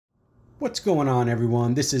What's going on,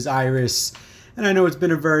 everyone? This is Iris, and I know it's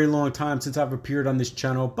been a very long time since I've appeared on this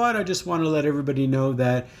channel, but I just want to let everybody know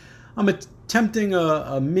that I'm attempting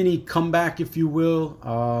a mini comeback, if you will.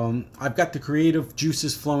 I've got the creative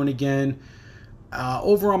juices flowing again.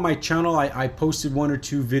 Over on my channel, I posted one or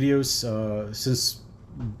two videos since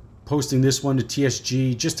posting this one to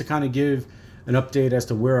TSG, just to kind of give an update as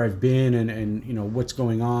to where I've been and you know what's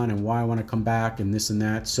going on and why I want to come back and this and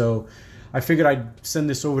that. So I figured I'd send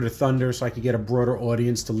this over to Thunder so I could get a broader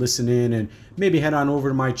audience to listen in and maybe head on over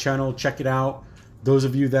to my channel, check it out. Those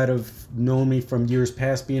of you that have known me from years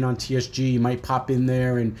past being on TSG, you might pop in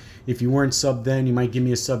there, and if you weren't subbed then, you might give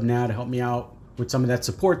me a sub now to help me out with some of that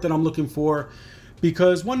support that I'm looking for.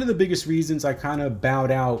 Because one of the biggest reasons I kind of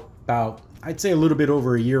bowed out about, I'd say a little bit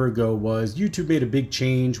over a year ago, was YouTube made a big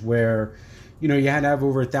change where, you know, you had to have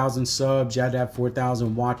over 1,000 subs, you had to have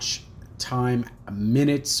 4,000 watch time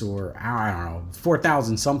minutes, or I don't know,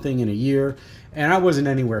 4,000 something in a year, and I wasn't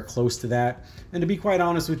anywhere close to that. And to be quite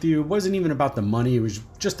honest with you, it wasn't even about the money, it was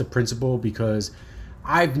just the principle, because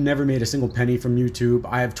I've never made a single penny from YouTube.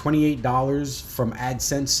 I have $28 from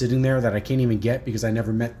AdSense sitting there that I can't even get because I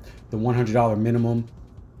never met the $100 minimum.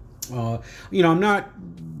 You know, I'm not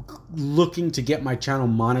looking to get my channel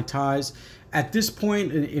monetized at this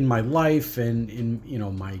point in my life, and in, you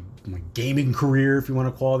know, my gaming career, if you want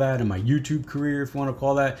to call that, and my YouTube career, if you want to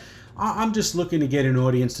call that. I'm just looking to get an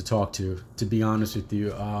audience to talk to be honest with you.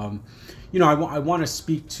 You know, I want to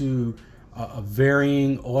speak to a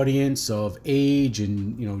varying audience of age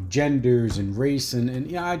and, you know, genders and race,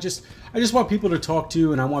 and yeah, I just want people to talk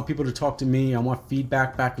to, and I want people to talk to me. I want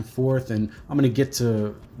feedback back and forth, and I'm going to get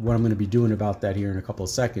to what I'm going to be doing about that here in a couple of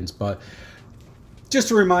seconds. But just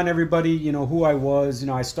to remind everybody, you know, who I was. You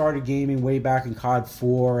know, I started gaming way back in COD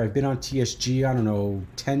 4. I've been on TSG, I don't know,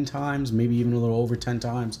 10 times, maybe even a little over 10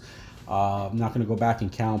 times. I'm not going to go back and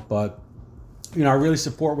count, but, you know, I really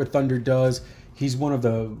support what Thunder does. He's one of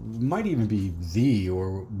the, might even be the,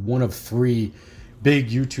 or one of 3 big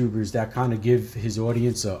YouTubers that kind of give his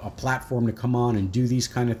audience a platform to come on and do these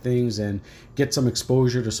kind of things and get some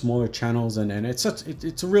exposure to smaller channels. And it's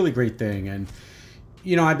a really great thing. And,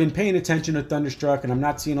 you know, I've been paying attention to Thunderstruck, and I'm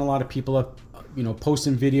not seeing a lot of people up, you know,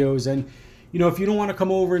 posting videos. And, you know, if you don't want to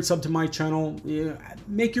come over and sub to my channel, yeah,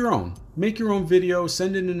 make your own video,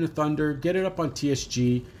 send it into Thunder, get it up on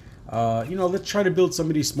TSG. You know, let's try to build some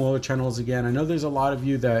of these smaller channels again. I know there's a lot of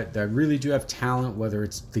you that really do have talent, whether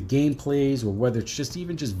it's the gameplays or whether it's just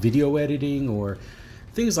video editing or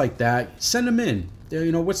things like that. Send them in.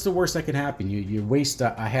 You know, what's the worst that can happen? You waste a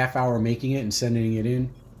half hour making it and sending it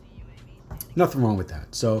in. Nothing wrong with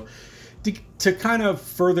that. So to kind of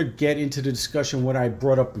further get into the discussion, what I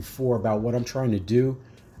brought up before about what I'm trying to do,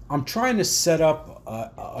 I'm trying to set up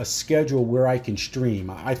a schedule where I can stream.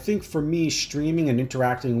 I think for me, streaming and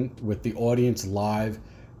interacting with the audience live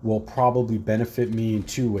will probably benefit me in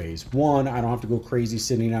 2 ways. One, I don't have to go crazy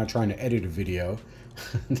sitting out trying to edit a video.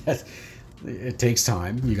 It takes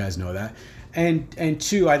time, you guys know that. And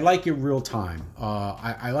 2, I like it real time.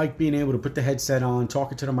 I like being able to put the headset on,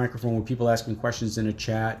 talking to the microphone with people asking questions in a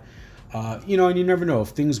chat. You know, and you never know if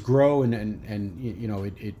things grow and you know,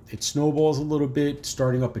 it snowballs a little bit,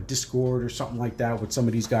 starting up a Discord or something like that, what some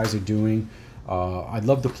of these guys are doing. I'd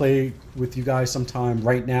love to play with you guys sometime.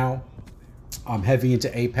 Right now, I'm heavy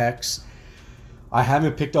into Apex. I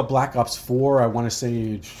haven't picked up Black Ops 4, I want to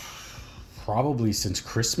say probably since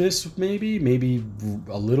Christmas, maybe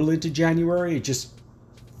a little into January. It just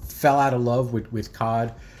fell out of love with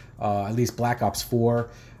COD, at least Black Ops 4.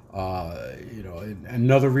 You know,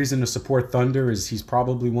 another reason to support Thunder is he's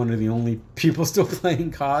probably one of the only people still playing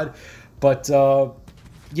COD. But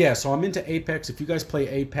yeah, so I'm into Apex. If you guys play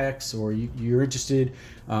Apex or you're interested,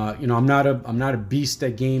 you know, I'm not a beast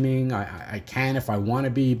at gaming. I can if I want to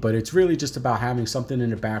be, but it's really just about having something in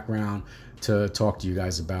the background to talk to you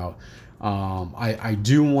guys about. I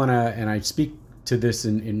do want to, and I speak to this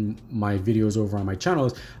in my videos over on my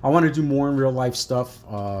channels, I want to do more in real life stuff,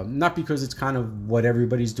 not because it's kind of what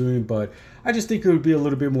everybody's doing, but I just think it would be a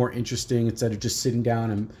little bit more interesting instead of just sitting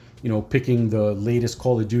down and, you know, picking the latest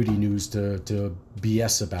Call of Duty news to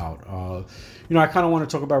BS about. You know, I kind of want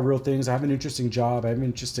to talk about real things. I have an interesting job, I have an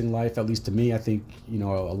interesting life, at least to me. I think, you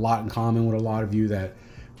know, a lot in common with a lot of you, that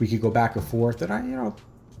we could go back and forth, and you know,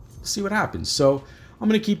 see what happens. So I'm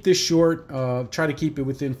going to keep this short, try to keep it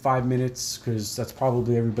within 5 minutes, because that's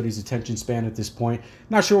probably everybody's attention span at this point.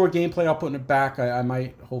 Not sure what gameplay I'll put in the back. I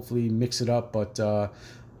might hopefully mix it up, but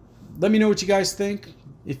let me know what you guys think.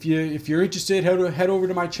 If you're interested, head over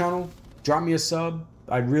to my channel, drop me a sub.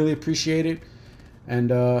 I'd really appreciate it.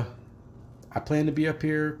 And I plan to be up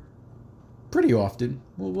here pretty often.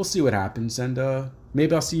 We'll see what happens. And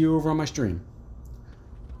Maybe I'll see you over on my stream.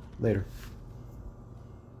 Later.